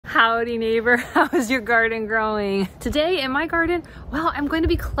Howdy neighbor, how's your garden growing? Today in my garden, well, I'm going to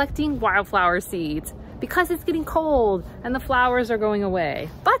be collecting wildflower seeds because it's getting cold and the flowers are going away.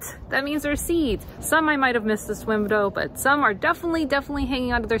 But that means there's seeds. Some I might have missed this window, but some are definitely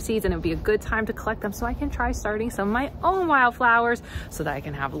hanging onto their seeds, and it would be a good time to collect them so I can try starting some of my own wildflowers so that I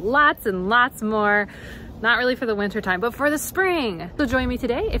can have lots and lots more. Not really for the winter time, but for the spring. So join me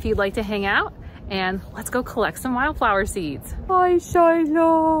today if you'd like to hang out, and let's go collect some wildflower seeds. Hi,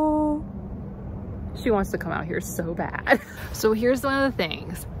 Shiloh. She wants to come out here so bad. So here's one of the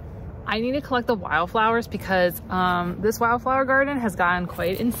things. I need to collect the wildflowers because this wildflower garden has gotten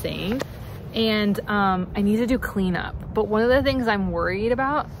quite insane, and I need to do cleanup. But one of the things I'm worried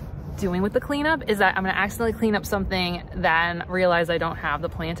about doing with the cleanup is that I'm gonna accidentally clean up something, then realize I don't have the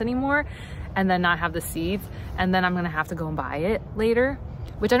plant anymore, and then not have the seeds, and then I'm gonna have to go and buy it later,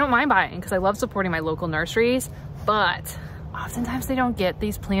 which I don't mind buying because I love supporting my local nurseries, but oftentimes they don't get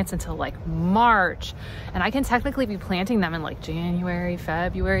these plants until like March, and I can technically be planting them in like January,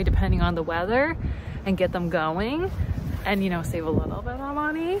 February, depending on the weather, and get them going and, you know, save a little bit of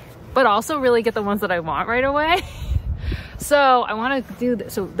money, but also really get the ones that I want right away. So I want to do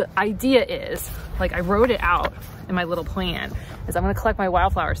this. So the idea is, like, I wrote it out in my little plan, is I'm going to collect my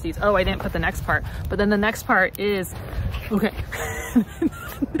wildflower seeds. Oh, I didn't put the next part, but then the next part is, okay.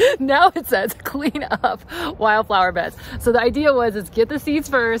 Now it says clean up wildflower beds. So the idea is get the seeds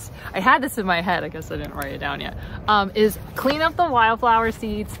first. I had this in my head. I guess I didn't write it down yet. Is clean up the wildflower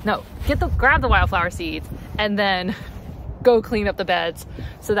seeds. No, grab the wildflower seeds and then go clean up the beds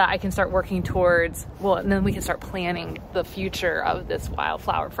so that I can start working towards, well, and then we can start planning the future of this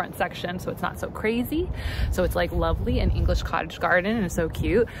wildflower front section so it's not so crazy. So it's like lovely and English cottage garden and it's so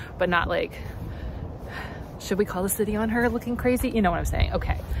cute, but not like, should we call the city on her looking crazy? You know what I'm saying?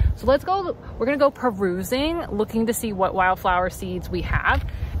 Okay, so let's go. We're gonna go perusing, looking to see what wildflower seeds we have.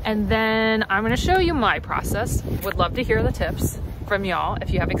 And then I'm gonna show you my process. Would love to hear the tips from y'all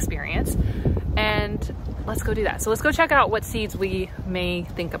if you have experience. And let's go do that. So let's go check out what seeds we may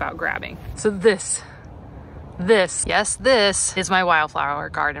think about grabbing. So this is my wildflower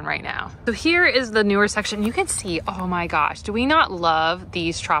garden right now. So here is the newer section. You can see, oh my gosh, do we not love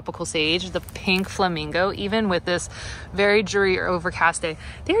these tropical sage, the pink flamingo, even with this very dreary or overcast day?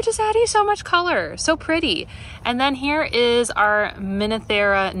 They're just adding so much color, so pretty. And then here is our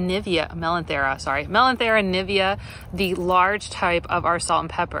Melanthera nivea, the large type of our salt and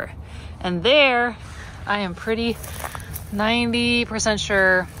pepper. And there, I am pretty 90%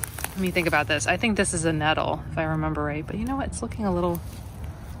 sure. Let me think about this. I think this is a nettle, if I remember right. But you know what? It's looking a little.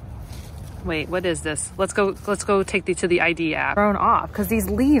 Wait, what is this? Let's go take these to the ID app. Thrown off because these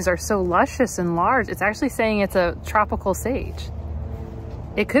leaves are so luscious and large. It's actually saying it's a tropical sage.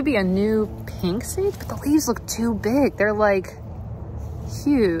 It could be a new pink sage, but the leaves look too big. They're like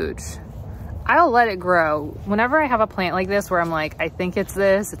huge. I'll let it grow. Whenever I have a plant like this where I'm like, I think it's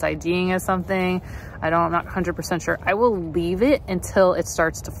this, it's IDing as something, I'm not 100% sure, I will leave it until it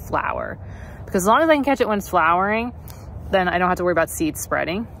starts to flower. Because as long as I can catch it when it's flowering, then I don't have to worry about seeds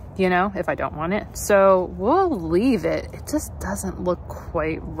spreading, you know, if I don't want it. So we'll leave it. It just doesn't look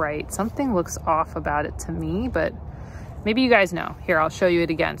quite right. Something looks off about it to me, but maybe you guys know. Here, I'll show you it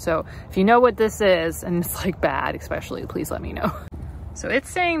again. So if you know what this is, and it's like bad especially, please let me know. So it's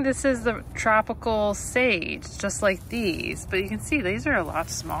saying this is the tropical sage, just like these, but you can see these are a lot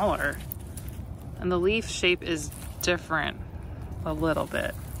smaller and the leaf shape is different a little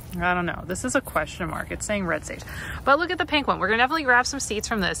bit. I don't know. This is a question mark. It's saying red sage, but look at the pink one. We're gonna definitely grab some seeds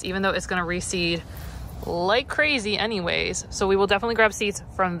from this, even though it's gonna reseed like crazy anyways. So we will definitely grab seeds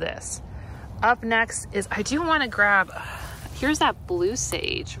from this. Up next is, I do want to grab, here's that blue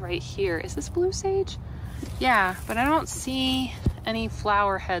sage right here. Is this blue sage? Yeah, but I don't see any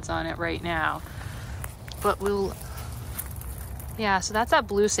flower heads on it right now, but yeah, so that's that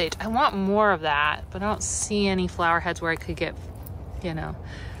blue sage. I want more of that, but I don't see any flower heads where I could get, you know,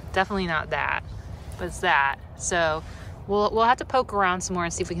 definitely not that, but it's that. So we'll have to poke around some more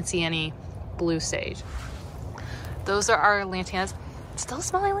and see if we can see any blue sage. Those are our lantanas. It's still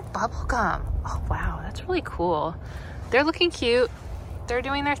smelling like bubble gum. Oh wow, that's really cool. They're looking cute. They're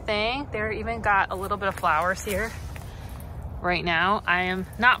doing their thing. They're even got a little bit of flowers here right now. I am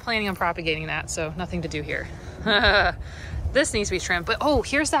not planning on propagating that, so nothing to do here. This needs to be trimmed, but oh,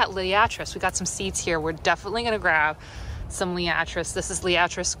 here's that liatris. We got some seeds here. We're definitely gonna grab some liatris. This is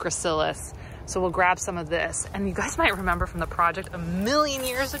liatris gracilis. So we'll grab some of this. And you guys might remember from the project a million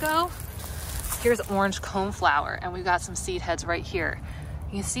years ago, here's orange coneflower, and we've got some seed heads right here.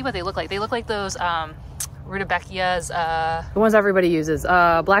 You can see what they look like. They look like those Rudbeckias, the ones everybody uses,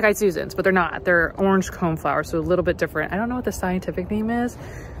 black-eyed Susans, but they're not. They're orange coneflower, so a little bit different. I don't know what the scientific name is.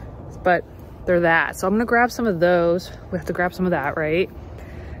 but they're that. So I'm gonna grab some of those. We have to grab some of that, right?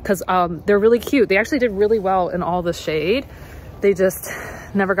 Because they're really cute. They actually did really well in all the shade. They just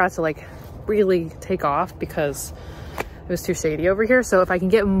never got to like really take off because it was too shady over here. So if I can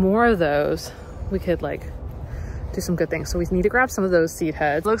get more of those, we could like do some good things. So we need to grab some of those seed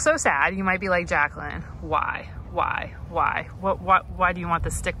heads. Looks so sad. You might be like, Jacqueline, why do you want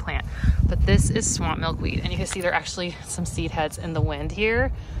this stick plant? But this is swamp milkweed, and you can see there are actually some seed heads in the wind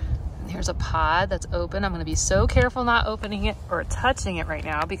here. Here's a pod that's open. I'm gonna be so careful not opening it or touching it right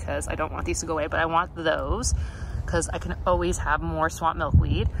now because I don't want these to go away, but I want those because I can always have more swamp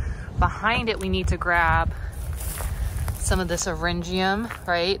milkweed. Behind it, we need to grab some of this orangium,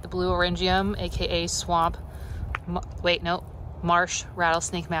 right? The blue orangium, AKA swamp, marsh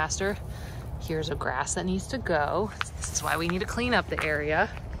rattlesnake master. Here's a grass that needs to go. This is why we need to clean up the area.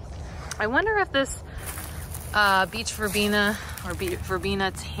 I wonder if this beach verbena or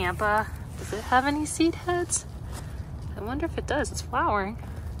verbena Tampa, does it have any seed heads? I wonder if it does. It's flowering.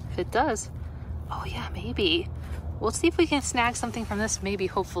 If it does, oh yeah, maybe. We'll see if we can snag something from this. Maybe,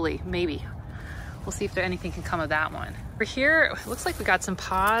 hopefully, maybe. We'll see if anything can come of that one. Over here, it looks like we got some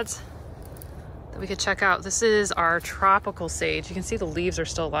pods that we could check out. This is our tropical sage. You can see the leaves are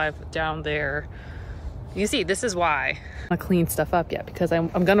still alive down there. You can see, this is why I'm not clean stuff up yet, because I'm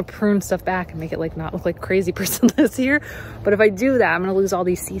gonna prune stuff back and make it like not look like a crazy person lives here. But if I do that, I'm gonna lose all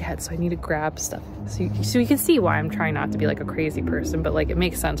these seed heads. So I need to grab stuff. So you can see why I'm trying not to be like a crazy person, but like it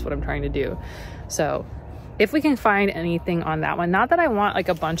makes sense what I'm trying to do. So if we can find anything on that one, not that I want like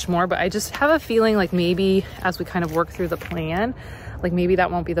a bunch more, but I just have a feeling like maybe as we kind of work through the plan, like maybe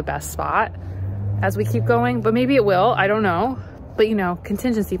that won't be the best spot as we keep going, but maybe it will, I don't know. But you know,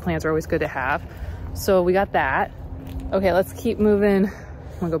 contingency plans are always good to have. So we got that. Okay, let's keep moving.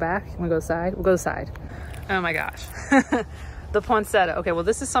 Wanna go back? You wanna go to the side? We'll go to the side. Oh my gosh. The poinsettia. Okay, well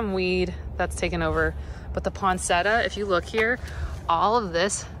this is some weed that's taken over, but the poinsettia, if you look here, all of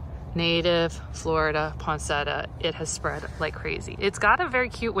this native Florida poinsettia, it has spread like crazy. It's got a very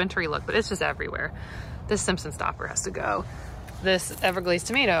cute wintry look, but it's just everywhere. This Simpson stopper has to go. This Everglades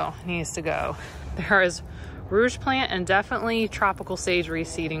tomato needs to go. There is rouge plant and definitely tropical sage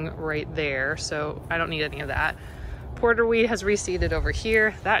reseeding right there, so I don't need any of that. Porterweed has reseeded over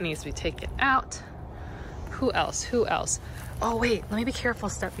here. That needs to be taken out. Who else? Who else? Oh wait, let me be careful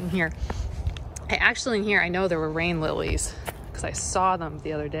stepping here. Actually in here, I know there were rain lilies because I saw them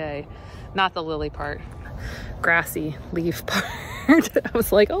the other day. Not the lily part, grassy leaf part. I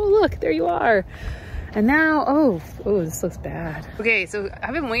was like, oh look, there you are. And now, oh, this looks bad. Okay, so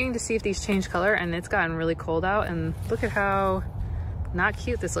I've been waiting to see if these change color, and it's gotten really cold out, and look at how not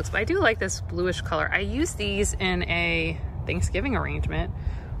cute this looks. But I do like this bluish color. I use these in a Thanksgiving arrangement,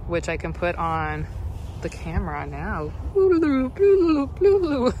 which I can put on the camera now.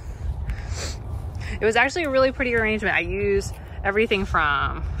 It was actually a really pretty arrangement. I use everything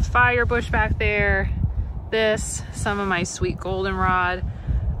from firebush back there, this, some of my sweet goldenrod,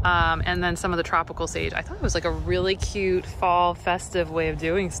 and then some of the tropical sage. I thought it was like a really cute fall festive way of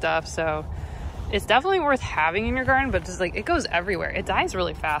doing stuff. So it's definitely worth having in your garden, but just like it goes everywhere. It dies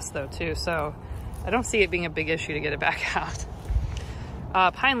really fast though too. So I don't see it being a big issue to get it back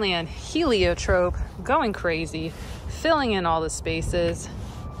out. Pineland heliotrope, going crazy, filling in all the spaces.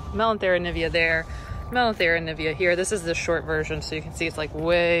 Melanthera nivea there, Melanthera nivea here. This is the short version, so you can see it's like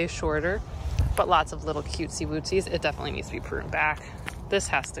way shorter, but lots of little cutesy wootsies. It definitely needs to be pruned back. This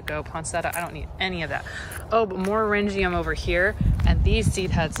has to go. Poinsettia, I don't need any of that. Oh, but more orangium over here, and these seed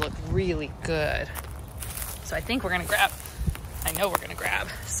heads look really good. So I think we're gonna grab, I know we're gonna grab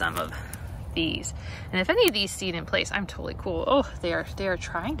some of these. And if any of these seed in place, I'm totally cool. Oh, they are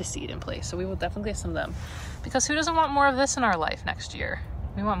trying to seed in place, so we will definitely get some of them. Because who doesn't want more of this in our life next year?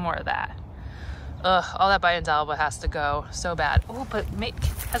 We want more of that. Ugh, all that biodalba has to go so bad. Oh, but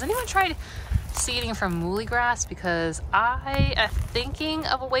has anyone tried seeding from muhly grass? Because I am thinking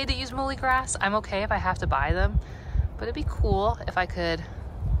of a way to use muhly grass. I'm okay if I have to buy them, but it'd be cool if I could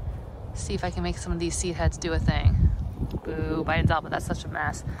see if I can make some of these seed heads do a thing. Boo, biodalba, that's such a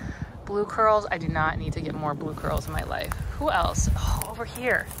mess. Blue curls, I do not need to get more blue curls in my life. Who else? Oh, over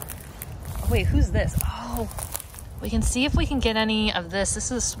here. Oh, wait, who's this? Oh, we can see if we can get any of this.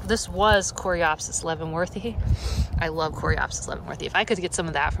 This was Coreopsis leavenworthii. I love Coreopsis leavenworthii. If I could get some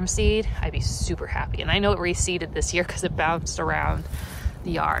of that from seed, I'd be super happy. And I know it reseeded this year because it bounced around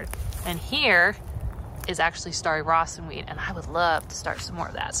the yard. And here is actually starry rawsonweed, and I would love to start some more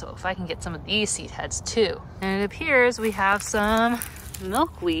of that. So if I can get some of these seed heads too. And it appears we have some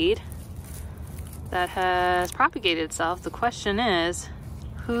milkweed that has propagated itself. The question is,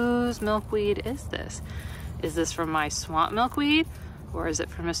 whose milkweed is this? Is this from my swamp milkweed, Or is it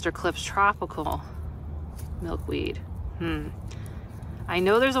from Mr. Clipp's tropical milkweed? I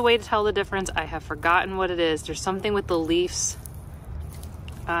know there's a way to tell the difference. I have forgotten what it is. There's something with the leaves.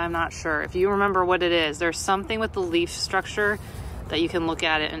 I'm not sure. If you remember what it is, there's something with the leaf structure that you can look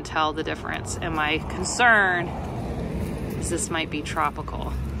at it and tell the difference. And my concern is this might be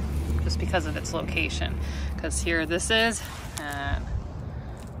tropical just because of its location. Because here this is, and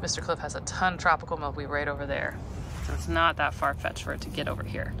Mr. Cliff has a ton of tropical milkweed right over there. So it's not that far-fetched for it to get over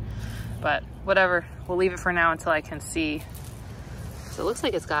here. But whatever, we'll leave it for now until I can see. So it looks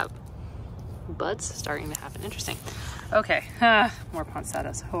like it's got buds starting to happen. Interesting. Okay, more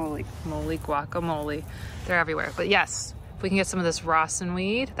poinsettias. Holy moly, guacamole. They're everywhere. But yes, if we can get some of this Rawson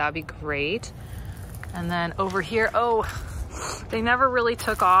weed, that'd be great. And then over here, oh, they never really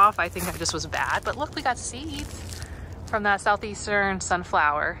took off. I think I just was bad. But look, we got seeds from that southeastern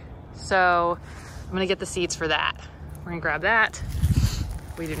sunflower. So I'm gonna get the seeds for that. We're gonna grab that.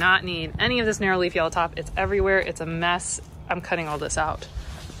 We do not need any of this narrow leaf yellow top. It's everywhere, it's a mess. I'm cutting all this out.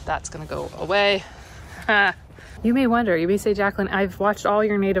 That's gonna go away. You may wonder, you may say, Jacqueline, I've watched all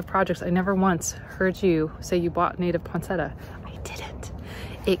your native projects. I never once heard you say you bought native poinsettia. I didn't.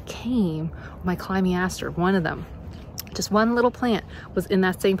 It came, my climbing aster, one of them. Just one little plant was in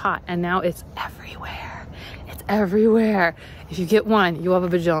that same pot, and now it's everywhere. It's everywhere. If you get one, you'll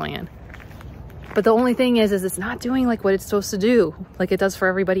have a bajillion. But the only thing is it's not doing like what it's supposed to do, like it does for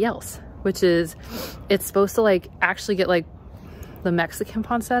everybody else, which is it's supposed to like actually get like the Mexican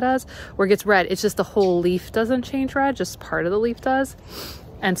poinsettias where it gets red. It's just the whole leaf doesn't change red, just part of the leaf does.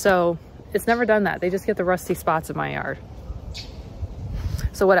 And so it's never done that. They just get the rusty spots in my yard.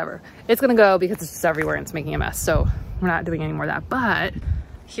 So whatever, it's gonna go because it's just everywhere and it's making a mess. So we're not doing any more of that. But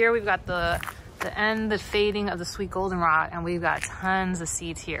here we've got the fading of the sweet goldenrod, and we've got tons of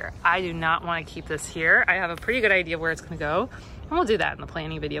seeds here. I do not want to keep this here. I have a pretty good idea where it's gonna go, and we'll do that in the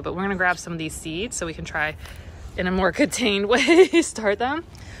planting video, but we're gonna grab some of these seeds so we can try in a more contained way start them.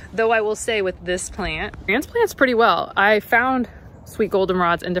 Though I will say with this plant, transplants pretty well. I found sweet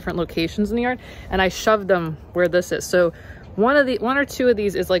goldenrods in different locations in the yard, and I shoved them where this is. So one or two of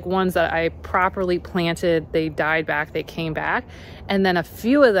these is like ones that I properly planted, they died back, they came back. And then a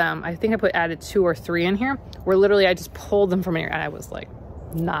few of them, I think I added 2 or 3 in here, where literally I just pulled them from here and I was like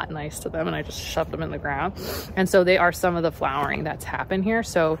not nice to them and I just shoved them in the ground. And so they are some of the flowering that's happened here.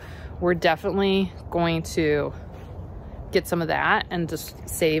 So we're definitely going to get some of that and just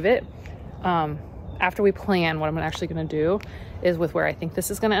save it. After we plan, what I'm actually gonna do is with where I think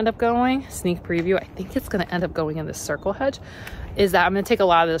this is gonna end up going, sneak preview, I think it's gonna end up going in this circle hedge, is that I'm gonna take a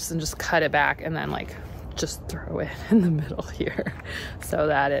lot of this and just cut it back and then like just throw it in the middle here so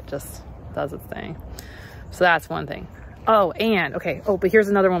that it just does its thing. So that's one thing. Oh, and okay, oh, but here's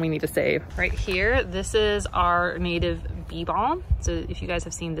another one we need to save. Right here, this is our native bee balm. So if you guys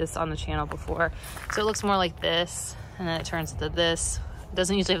have seen this on the channel before, so it looks more like this and then it turns into this. It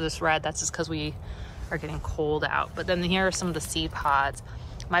doesn't usually have this red, that's just because we are getting cold out. But then here are some of the seed pods.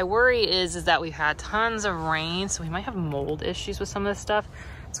 My worry is that we've had tons of rain, so we might have mold issues with some of this stuff.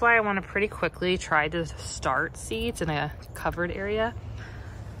 That's why I want to pretty quickly try to start seeds in a covered area.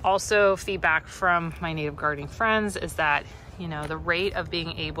 Also, feedback from my native gardening friends is that, you know, the rate of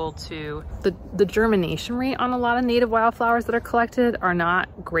being able to, the germination rate on a lot of native wildflowers that are collected are not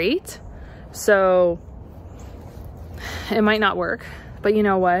great. So it might not work, but you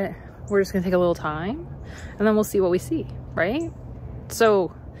know what? We're just gonna take a little time and then we'll see what we see, right?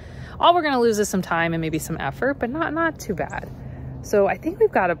 So all we're gonna lose is some time and maybe some effort, but not too bad. So I think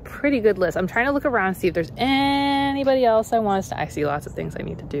we've got a pretty good list. I'm trying to look around and see if there's anybody else I want us to, I see lots of things I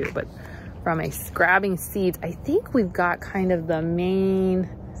need to do, but from grabbing seeds, I think we've got kind of the main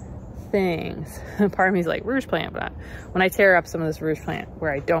things. Part of me is like rouge plant, but when I tear up some of this rouge plant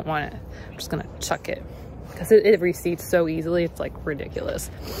where I don't want it, I'm just gonna chuck it because it reseeds so easily. It's like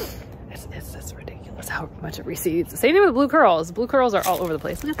ridiculous. It's ridiculous how much it reseeds. Same thing with blue curls. Blue curls are all over the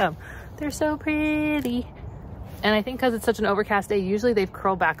place. Look at them. They're so pretty. And I think because it's such an overcast day, usually they've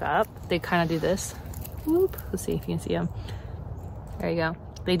curled back up. They kind of do this. Whoop. Let's see if you can see them. There you go.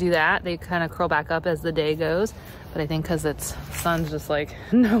 They do that. They kind of curl back up as the day goes. But I think because it's sun's just like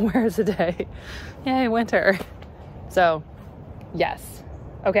nowhere's a day. Yay, winter. So yes.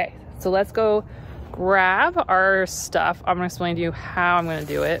 Okay, so let's go grab our stuff. I'm gonna explain to you how I'm gonna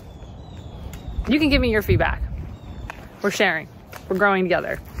do it. You can give me your feedback. We're sharing, we're growing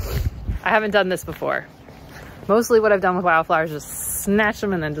together. I haven't done this before. Mostly what I've done with wildflowers is just snatch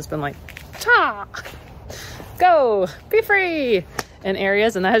them and then just been like, cha, go, be free in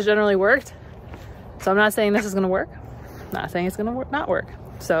areas, and that has generally worked. So I'm not saying this is gonna work. I'm not saying it's gonna not work.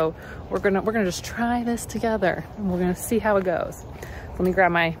 So we're gonna just try this together and we're gonna see how it goes. Let me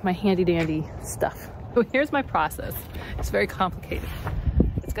grab my handy dandy stuff. So here's my process. It's very complicated.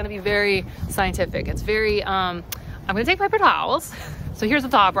 It's gonna be very scientific. It's very, I'm gonna take paper towels. So here's the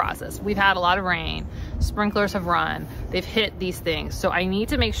thought process. We've had a lot of rain. Sprinklers have run. They've hit these things. So I need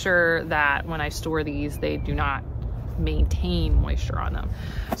to make sure that when I store these, they do not maintain moisture on them.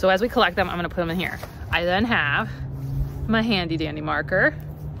 So as we collect them, I'm gonna put them in here. I then have my handy dandy marker.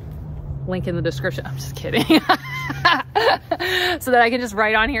 Link in the description. I'm just kidding. So that I can just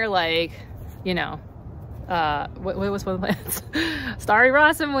write on here like, you know, what was one of the plants? Starry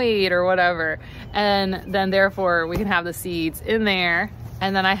rossumweed or whatever. And then therefore we can have the seeds in there.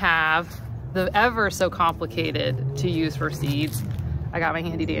 And then I have the ever so complicated to use for seeds. I got my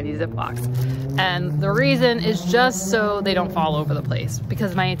handy dandy Ziplocs. And the reason is just so they don't fall over the place,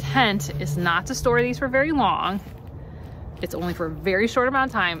 because my intent is not to store these for very long. It's only for a very short amount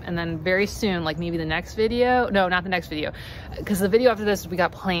of time, and then very soon, like maybe the next video, no, not the next video, because the video after this, we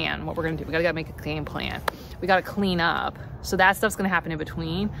got plan what we're gonna do. We gotta make a game plan. We gotta clean up. So that stuff's gonna happen in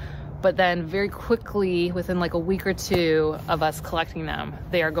between, but then very quickly, within like a week or two of us collecting them,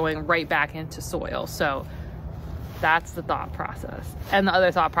 they are going right back into soil. So that's the thought process. And the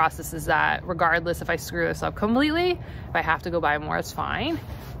other thought process is that regardless if I screw this up completely, if I have to go buy more, it's fine.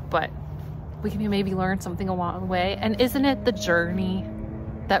 But we can maybe learn something along the way. And isn't it the journey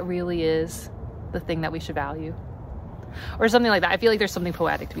that really is the thing that we should value? Or something like that. I feel like there's something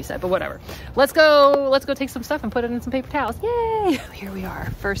poetic to be said, but whatever. Let's go take some stuff and put it in some paper towels. Yay! Here we are.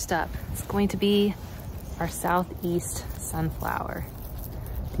 First up, it's going to be our southeast sunflower.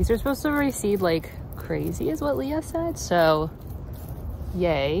 These are supposed to reseed like crazy is what Leah said. So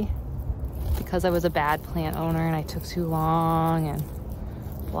yay, because I was a bad plant owner and I took too long and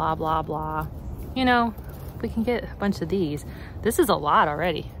blah, blah, blah. You know, we can get a bunch of these. This is a lot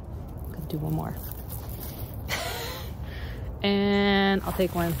already. Could do one more. And I'll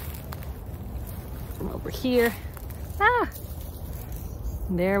take one from over here. Ah,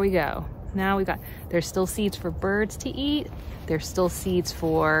 there we go. Now we got, there's still seeds for birds to eat. There's still seeds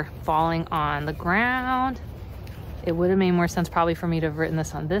for falling on the ground. It would have made more sense probably for me to have written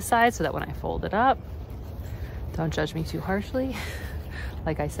this on this side so that when I fold it up, don't judge me too harshly.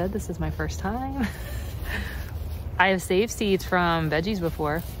 Like I said, this is my first time. I have saved seeds from veggies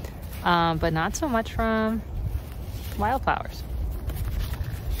before, but not so much from wildflowers.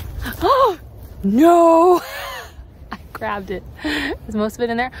 Oh, no! I grabbed it. Is most of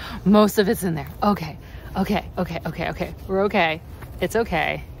it in there? Most of it's in there. Okay, okay, okay, okay, okay. We're okay. It's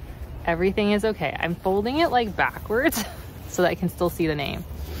okay. Everything is okay. I'm folding it like backwards so that I can still see the name.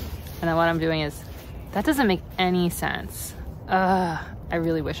 And then what I'm doing is, that doesn't make any sense. I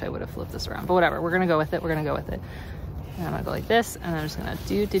really wish I would have flipped this around, but whatever. We're gonna go with it. We're gonna go with it. And I'm gonna go like this, and I'm just gonna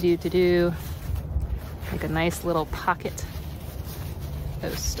do, make a nice little pocket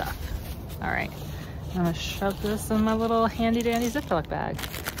of stuff. All right, I'm gonna shove this in my little handy dandy Ziploc bag.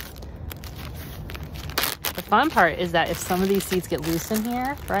 The fun part is that if some of these seeds get loose in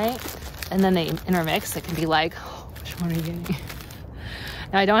here, right, and then they intermix, it can be like, oh, which one are you getting?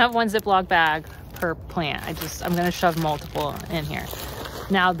 Now I don't have one Ziploc bag per plant. I'm gonna shove multiple in here.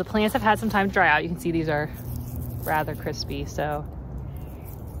 Now the plants have had some time to dry out. You can see these are rather crispy, so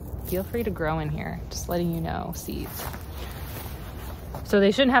feel free to grow in here. Just letting you know, seeds. So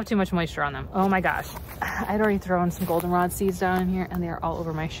they shouldn't have too much moisture on them. Oh my gosh. I'd already thrown some goldenrod seeds down in here and they are all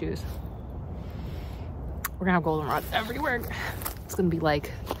over my shoes. We're gonna have goldenrods everywhere. It's gonna be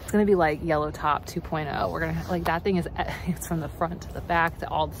like Yellow Top 2.0. We're gonna, like, that thing is, it's from the front to the back to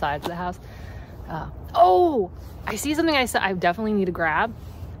all the sides of the house. Oh, I see something I said I definitely need to grab.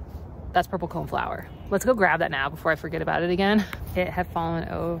 That's purple coneflower. Let's go grab that now before I forget about it again. It had fallen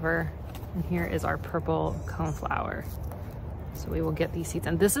over, and here is our purple coneflower. So we will get these seeds.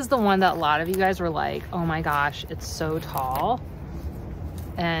 And this is the one that a lot of you guys were like, oh my gosh, it's so tall.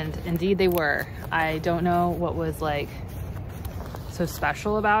 And indeed they were. I don't know what was like so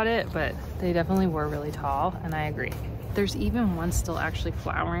special about it, but they definitely were really tall, and I agree. There's even one still actually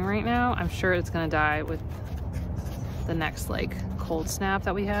flowering right now. I'm sure it's gonna die with the next like cold snap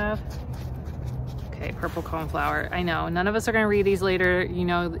that we have. Okay, purple coneflower. I know, none of us are gonna read these later, you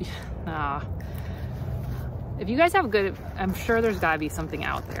know. If you guys have good, I'm sure there's gotta be something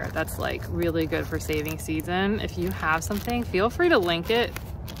out there that's like really good for saving seeds in. If you have something, feel free to link it.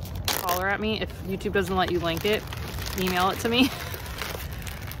 Holler at me. If YouTube doesn't let you link it, email it to me.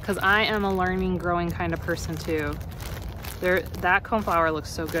 Because I am a learning, growing kind of person too. That coneflower looks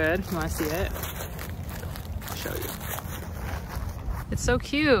so good. You wanna see it? I'll show you. It's so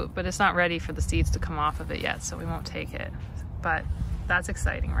cute, but it's not ready for the seeds to come off of it yet, so we won't take it. But that's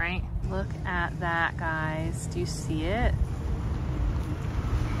exciting, right? Look at that, guys. Do you see it?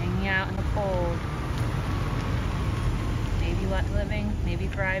 living, maybe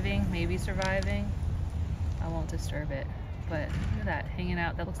thriving, maybe surviving. I won't disturb it. But look at that, hanging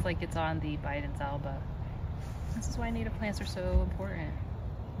out. That looks like it's on the Biden's alba. This is why native plants are so important.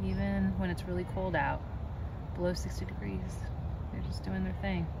 Even when it's really cold out, below 60 degrees, they're just doing their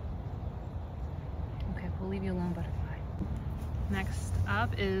thing. Okay, we'll leave you alone, butterfly. Next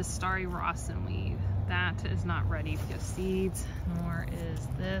up is starry rawsonweed. That is not ready to give seeds, nor is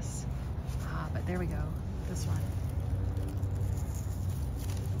this. But there we go, this one.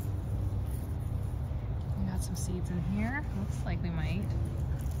 We got some seeds in here. Looks like we might.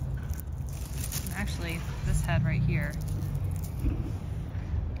 Actually, this head right here.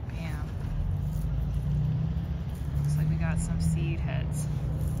 Bam. Looks like we got some seed heads.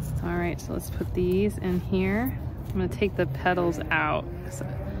 All right, so let's put these in here. I'm gonna take the petals out. So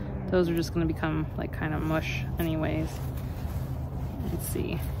those are just gonna become like kind of mush anyways. Let's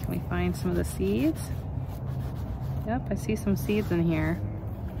see, can we find some of the seeds? Yep, I see some seeds in here.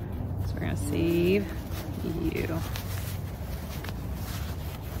 So we're gonna save you.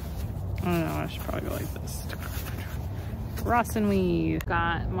 I don't know, I should probably go like this. Rawsonweed.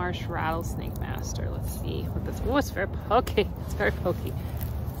 Got marsh rattlesnake master. Let's see what this, oh, it's very pokey. It's very pokey.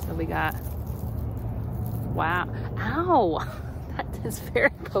 So we got, wow, ow, that is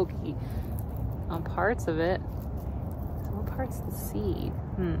very pokey on parts of it. What part's the seed?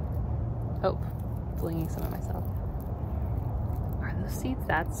 Oh, flinging some of myself. Are those seeds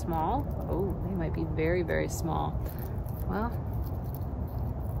that small? Oh, they might be very, very small. Well,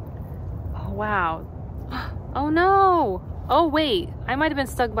 oh wow. Oh no. Oh wait, I might have been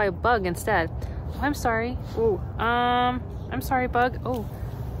stung by a bug instead. Oh, I'm sorry. Oh, I'm sorry, bug. Oh,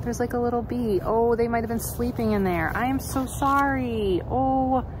 there's like a little bee. Oh, they might have been sleeping in there. I am so sorry.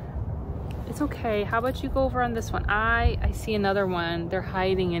 Oh, it's okay. How about you go over on this one? I see another one. They're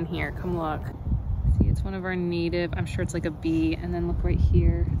hiding in here. Come look. See, it's one of our native. I'm sure it's like a bee. And then look right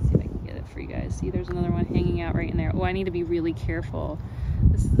here. Let's see if I can get it for you guys. See, there's another one hanging out right in there. Oh, I need to be really careful.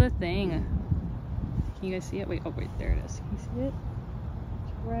 This is the thing. Can you guys see it? Wait, oh wait, there it is. Can you see it?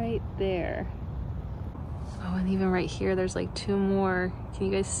 It's right there. Oh, and even right here, there's like two more. Can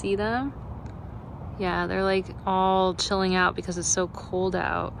you guys see them? Yeah, they're like all chilling out because it's so cold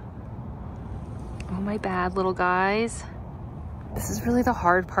out. Oh, my bad, little guys. This is really the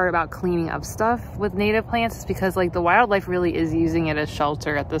hard part about cleaning up stuff with native plants, is because like the wildlife really is using it as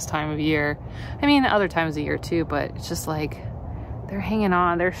shelter at this time of year. I mean, other times of year too, but it's just like, they're hanging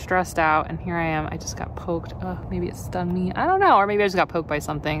on, they're stressed out, and here I am, I just got poked. Oh, maybe it stung me. I don't know, or maybe I just got poked by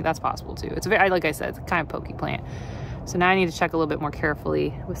something. That's possible too. It's a very, like I said, it's a kind of pokey plant. So now I need to check a little bit more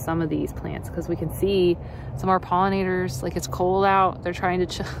carefully with some of these plants, because we can see some of our pollinators, like it's cold out, they're trying to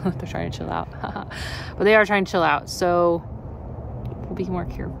chill, they're trying to chill out. But they are trying to chill out, so we'll be more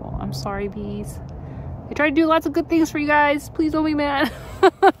careful. I'm sorry, bees. I try to do lots of good things for you guys. Please don't be mad.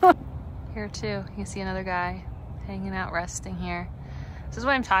 Here too, you can see another guy hanging out, resting here. This is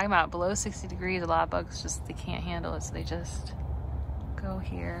what I'm talking about. Below 60 degrees, a lot of bugs just, they can't handle it, so they just go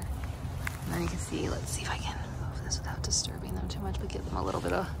here. And then you can see, let's see if I can move this without disturbing them too much, but give them a little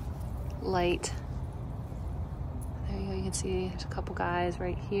bit of light. There you go, you can see there's a couple guys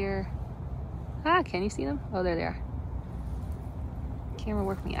right here. Ah, can you see them? Oh, there they are. Camera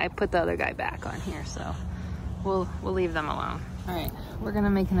work me. I put the other guy back on here, so we'll leave them alone. All right, we're gonna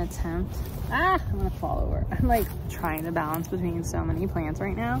make an attempt. Ah, I'm gonna fall over. I'm like trying to balance between so many plants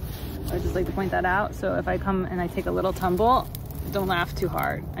right now. I would just like to point that out. So if I come and I take a little tumble, don't laugh too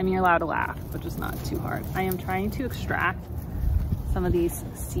hard. I mean, you're allowed to laugh, but just not too hard. I am trying to extract some of these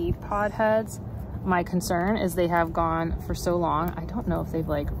seed pod heads. My concern is they have gone for so long. I don't know if they've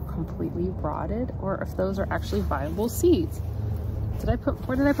like completely rotted or if those are actually viable seeds.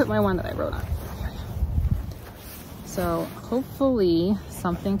 Where did I put my one that I wrote on? So hopefully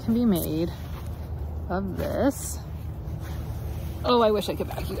something can be made of this. Oh, I wish I could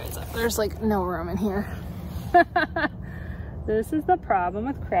back you guys up. There's like no room in here. This is the problem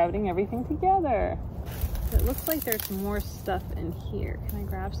with crowding everything together. It looks like there's more stuff in here. Can I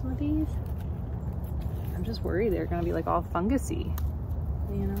grab some of these? I'm just worried they're gonna be like all fungusy.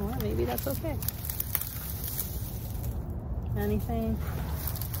 You know what, maybe that's okay. Anything?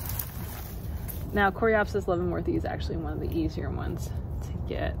 Now, Coreopsis leavenworthii is actually one of the easier ones to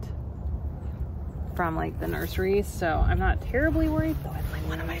get from like the nurseries, so I'm not terribly worried, though it's like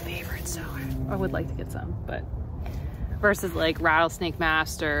one of my favorites, so I would like to get some, but versus like rattlesnake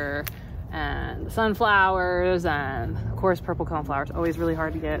master and the sunflowers and of course purple coneflower is always really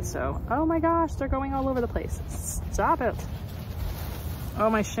hard to get, so oh my gosh, they're going all over the place. Stop it. Oh,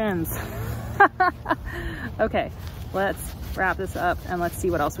 my shins. Okay, let's wrap this up and let's see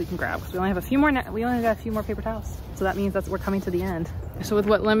what else we can grab. Because we only have a few more, we only got a few more paper towels. So that means we're coming to the end. So with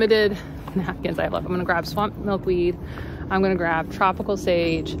what limited napkins I have left, I'm gonna grab swamp milkweed, I'm gonna grab tropical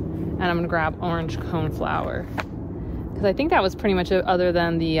sage, and I'm gonna grab orange coneflower. Because I think that was pretty much it, other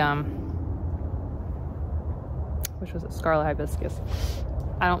than the, which was it, scarlet hibiscus.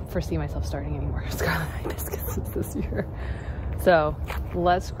 I don't foresee myself starting any more scarlet hibiscuses this year. So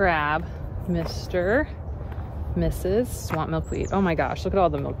let's grab Mr. Mrs. Swamp Milkweed. Oh my gosh, look at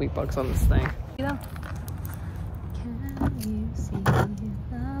all the milkweed bugs on this thing. You know? Can you see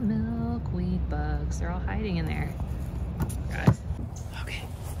the milkweed bugs? They're all hiding in there, guys. Okay,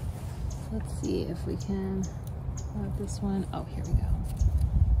 let's see if we can have this one. Oh, here we go.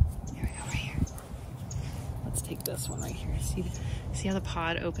 Here we go, right here. Let's take this one right here. See how the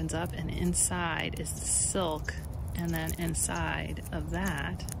pod opens up and inside is the silk, and then inside of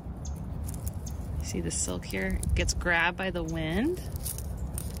that, see the silk here? It gets grabbed by the wind,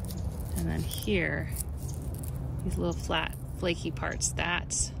 and then here, these little flat, flaky parts,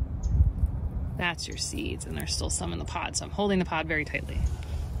 that's your seeds, and there's still some in the pod, so I'm holding the pod very tightly.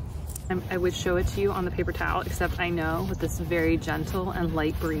 I would show it to you on the paper towel, except I know with this very gentle and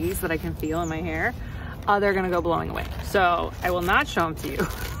light breeze that I can feel in my hair, they're gonna go blowing away. So I will not show them to you.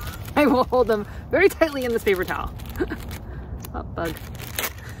 I will hold them very tightly in this paper towel. Oh, bug.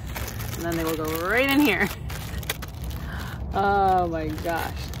 And then they will go right in here. Oh my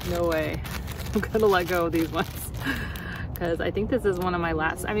gosh, no way. I'm gonna let go of these ones. Because I think this is one of my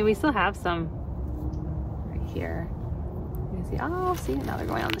last, I mean, we still have some right here. You can see, oh, see, now they're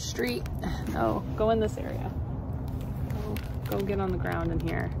going on the street. No, go in this area. Go get on the ground in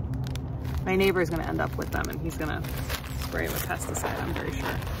here. My neighbor's gonna end up with them and he's gonna spray it with pesticide, I'm very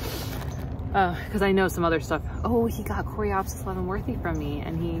sure. Because I know some other stuff. Oh, he got Coreopsis leavenworthii from me,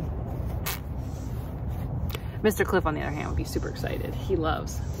 and Mr. Cliff, on the other hand, would be super excited. He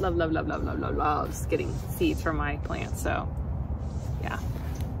loves getting seeds from my plants. So yeah,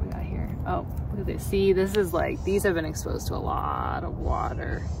 what we got here. Oh, look at this. See, this is like, these have been exposed to a lot of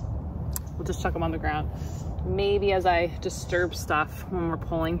water. We'll just chuck them on the ground. Maybe as I disturb stuff when we're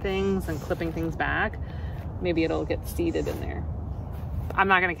pulling things and clipping things back, maybe it'll get seeded in there. I'm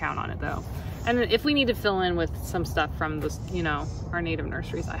not gonna count on it though. And then if we need to fill in with some stuff from this, you know, our native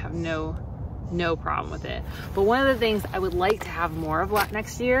nurseries, I have no problem with it. But one of the things I would like to have more of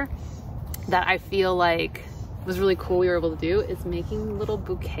next year that I feel like was really cool we were able to do is making little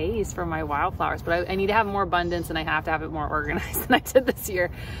bouquets for my wildflowers. But I need to have more abundance, and I have to have it more organized than I did this year,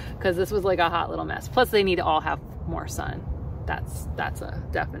 because this was like a hot little mess. Plus they need to all have more sun. That's a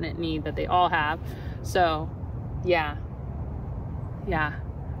definite need that they all have. So yeah,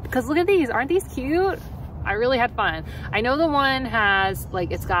 because look at these, aren't these cute? I really had fun. I know the one has,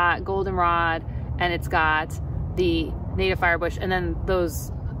 like, it's got goldenrod and it's got the native firebush, and then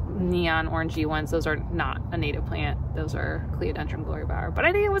those neon orangey ones, those are not a native plant. Those are Cleodendron glorybower. But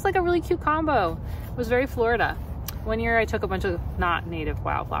I think it was like a really cute combo. It was very Florida. One year I took a bunch of, not native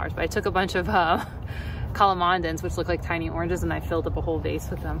wildflowers, but I took a bunch of calamondins, which look like tiny oranges, and I filled up a whole vase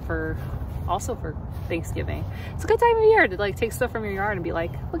with them also for Thanksgiving. It's a good time of year to like take stuff from your yard and be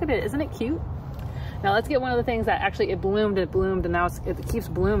like, look at it, isn't it cute? Now let's get one of the things that actually it bloomed, and now it keeps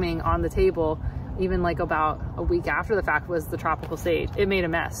blooming on the table, even like about a week after the fact, was the tropical sage. It made a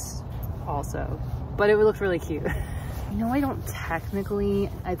mess also, but it looked really cute. You know, I don't technically,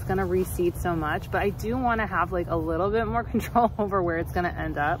 it's gonna reseed so much, but I do wanna have like a little bit more control over where it's gonna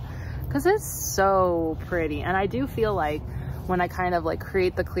end up, because it's so pretty. And I do feel like when I kind of like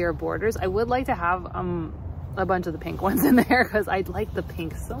create the clear borders, I would like to have a bunch of the pink ones in there, because I like the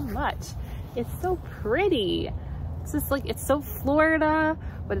pink so much. It's so pretty. It's just like, it's so Florida,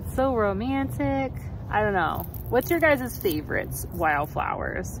 but it's so romantic. I don't know. What's your guys' favorites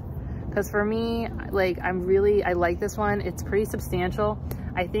wildflowers? Because for me, like, I like this one. It's pretty substantial.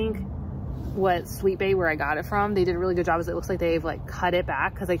 I think what Sweet Bay, where I got it from, they did a really good job. Is it looks like they've like cut it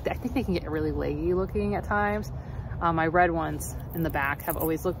back, because like, I think they can get really leggy looking at times. My red ones in the back have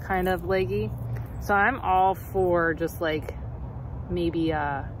always looked kind of leggy. So I'm all for just like maybe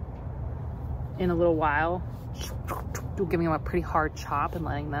in a little while, giving them a pretty hard chop and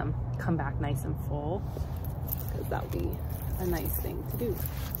letting them come back nice and full, because that would be a nice thing to do.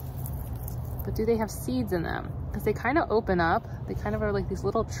 But do they have seeds in them? Because they kind of open up. They kind of are like these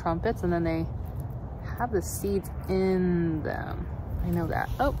little trumpets, and then they have the seeds in them. I know that.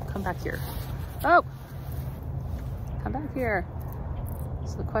 Oh, come back here. Oh, come back here.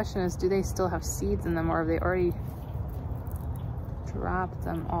 So the question is, do they still have seeds in them, or have they already dropped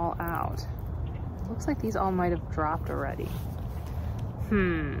them all out? Looks like these all might have dropped already.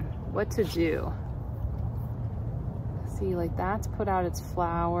 What to do? Let's See, like that's put out its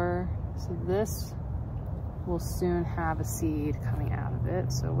flower. So this will soon have a seed coming out of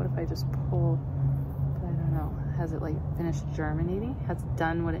it. So what if I just pull, but I don't know, has it like finished germinating? Has it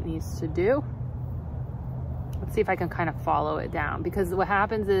done what it needs to do? Let's see if I can kind of follow it down, because what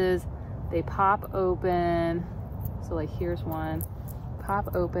happens is they pop open. So like here's one,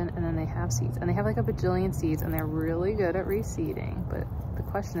 pop open, and then they have seeds, and they have like a bajillion seeds, and they're really good at reseeding. But the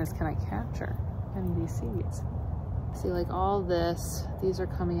question is, can I capture any of these seeds? See, like all this, these are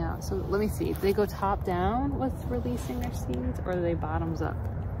coming out. So let me see, do they go top down with releasing their seeds, or are they bottoms up?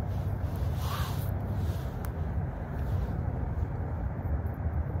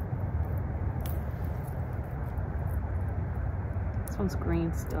 This one's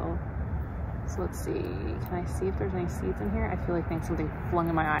green still. So let's see, can I see if there's any seeds in here? I feel like there's something flung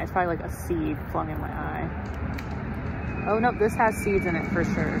in my eye. It's probably like a seed flung in my eye. Oh no, this has seeds in it for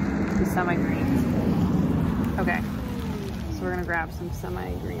sure. The semi-greens. Okay, so we're gonna grab some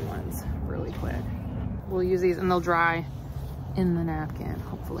semi-green ones really quick. We'll use these and they'll dry in the napkin,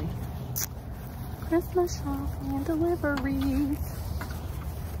 hopefully. Christmas shopping and deliveries.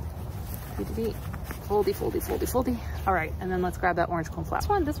 Foldy, foldy, foldy, foldy. All right, and then let's grab that orange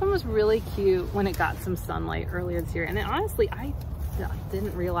coneflower. This one was really cute when it got some sunlight earlier this year. And honestly, I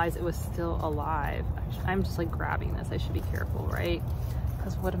didn't realize it was still alive. I'm just like grabbing this. I should be careful, right?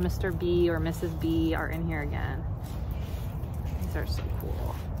 Because what if Mr. B or Mrs. B are in here again? These are so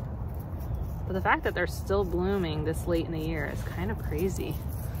cool. But the fact that they're still blooming this late in the year is kind of crazy.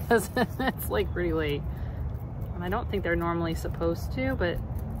 It's like pretty late. And I don't think they're normally supposed to, but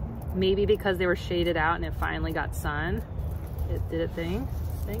maybe because they were shaded out and it finally got sun, it did a thing,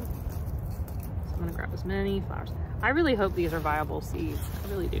 I think. So I'm gonna grab as many flowers. I really hope these are viable seeds. I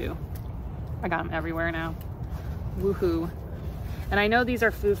really do. I got them everywhere now. Woohoo. And I know these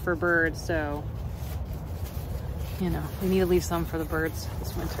are food for birds, so, you know, we need to leave some for the birds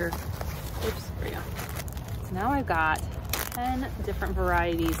this winter. Oops, there we go. So now I've got 10 different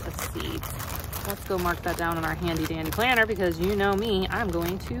varieties of seeds. Let's go mark that down in our handy dandy planner, because you know me, I'm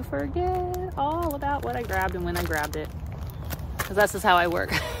going to forget all about what I grabbed and when I grabbed it. Because that's just how I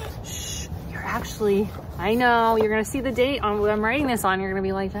work. Shh, you're actually, I know, you're gonna see the date on what I'm writing this on. You're gonna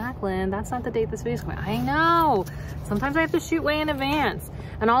be like, Jacqueline, that's not the date this video's coming. I know, sometimes I have to shoot way in advance.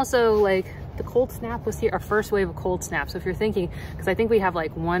 And also like the cold snap was here, our first wave of cold snap. So if you're thinking, because I think we have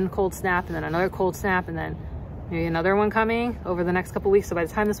like one cold snap and then another cold snap and then maybe another one coming over the next couple weeks. So by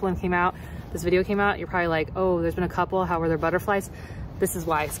the time this one came out, this video came out, you're probably like, oh, there's been a couple, how were there butterflies? This is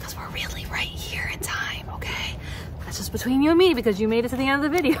why, it's because we're really right here in time, okay? That's just between you and me, because you made it to the end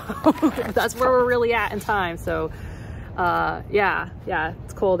of the video. That's where we're really at in time. So yeah,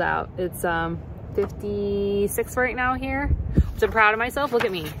 it's cold out. It's 56 right now here, which I'm proud of myself. Look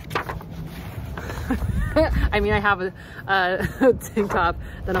at me. I mean, I have a tank top,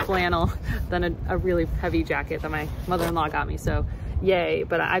 then a flannel, then a really heavy jacket that my mother-in-law got me, so yay.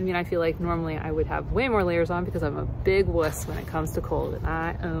 But I mean, I feel like normally I would have way more layers on because I'm a big wuss when it comes to cold, and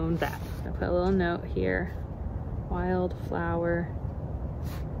I own that. I put a little note here, wildflower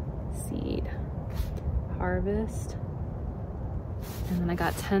seed harvest. And then I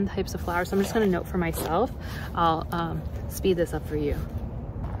got 10 types of flowers, so I'm just gonna note for myself. I'll speed this up for you.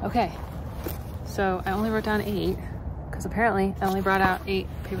 Okay. So I only wrote down 8 because apparently I only brought out 8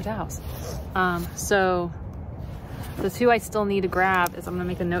 paper towels. So the 2 I still need to grab is, I'm gonna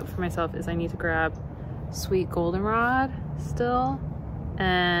make a note for myself, is I need to grab sweet goldenrod still,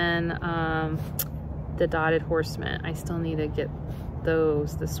 and the dotted horsemint. I still need to get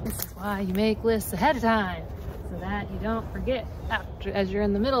those this week. That's why you make lists ahead of time, so that you don't forget after, as you're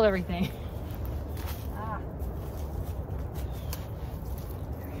in the middle of everything.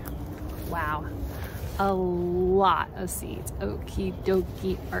 Wow, a lot of seeds. Okie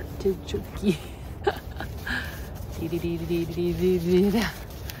dokie, artichoke.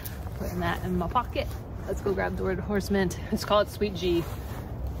 Putting that in my pocket. Let's go grab the word horsemint. Let's call it Sweet G.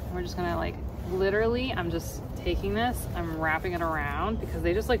 And we're just gonna like, literally, I'm just taking this, I'm wrapping it around because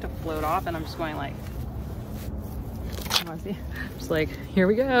they just like to float off, and I'm just going like, just like, here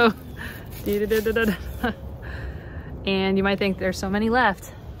we go. And you might think there's so many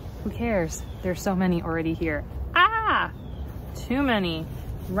left. Who cares? There's so many already here. Ah! Too many.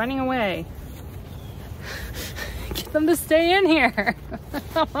 Running away. Get them to stay in here.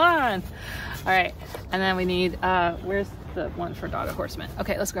 Come on. All right. And then we need, where's the one for dotted horsemint?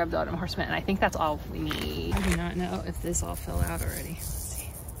 Okay, let's grab dotted horsemint. And I think that's all we need. I do not know if this all fell out already. Let's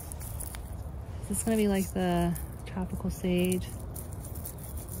see. Is this going to be like the tropical sage?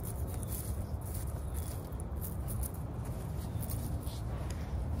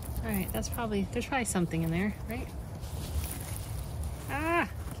 All right, that's probably, there's probably something in there, right?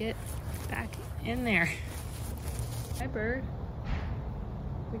 get back in there. Hi, bird.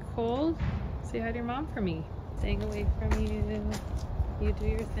 We cold? Say hi to your mom for me. Staying away from you. You do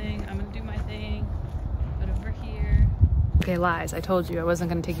your thing. I'm gonna do my thing. But over here. Okay, lies. I told you I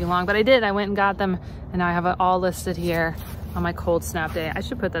wasn't gonna take you long, but I did. I went and got them, and now I have it all listed here on my cold snap day. I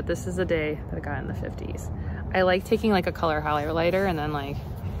should put that this is a day that I got in the 50s. I like taking like a color highlighter and then like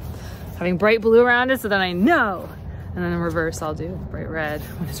having bright blue around it so then I know. And then in reverse, I'll do bright red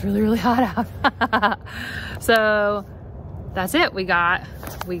when it's really, really hot out. So that's it. We got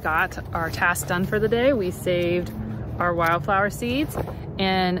our task done for the day. We saved our wildflower seeds.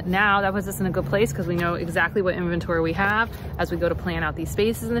 And now that puts us in a good place because we know exactly what inventory we have as we go to plan out these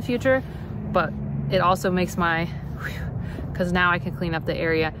spaces in the future. But it also makes because now I can clean up the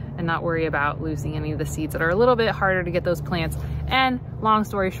area and not worry about losing any of the seeds that are a little bit harder to get those plants. And long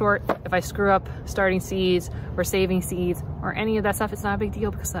story short, if I screw up starting seeds or saving seeds or any of that stuff, it's not a big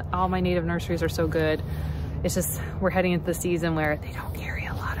deal because all my native nurseries are so good. It's just, we're heading into the season where they don't carry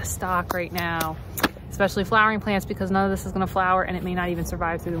a lot of stock right now, especially flowering plants, because none of this is gonna flower and it may not even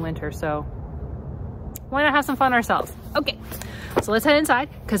survive through the winter. So why not have some fun ourselves? Okay, so let's head inside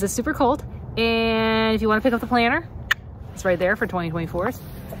because it's super cold. And if you wanna pick up the planner, it's right there for 2024s.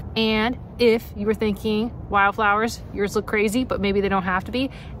 And if you were thinking wildflowers, yours look crazy, but maybe they don't have to be,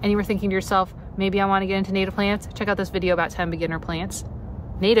 and you were thinking to yourself, maybe I want to get into native plants, check out this video about 10 beginner plants,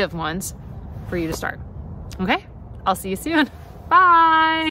 native ones, for you to start. Okay, I'll see you soon. Bye.